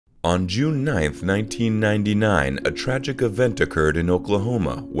On June 9, 1999, a tragic event occurred in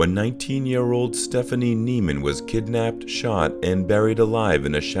Oklahoma when 19-year-old Stephanie Neiman was kidnapped, shot, and buried alive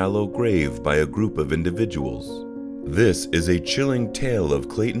in a shallow grave by a group of individuals. This is a chilling tale of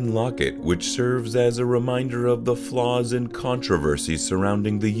Clayton Lockett, which serves as a reminder of the flaws and controversies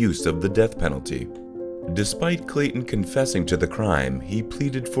surrounding the use of the death penalty. Despite Clayton confessing to the crime, he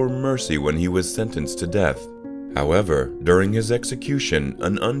pleaded for mercy when he was sentenced to death. However, during his execution,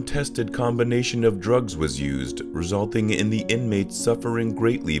 an untested combination of drugs was used, resulting in the inmate suffering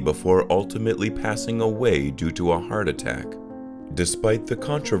greatly before ultimately passing away due to a heart attack. Despite the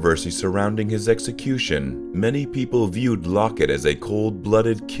controversy surrounding his execution, many people viewed Lockett as a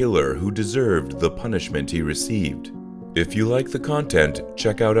cold-blooded killer who deserved the punishment he received. If you like the content,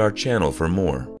 check out our channel for more.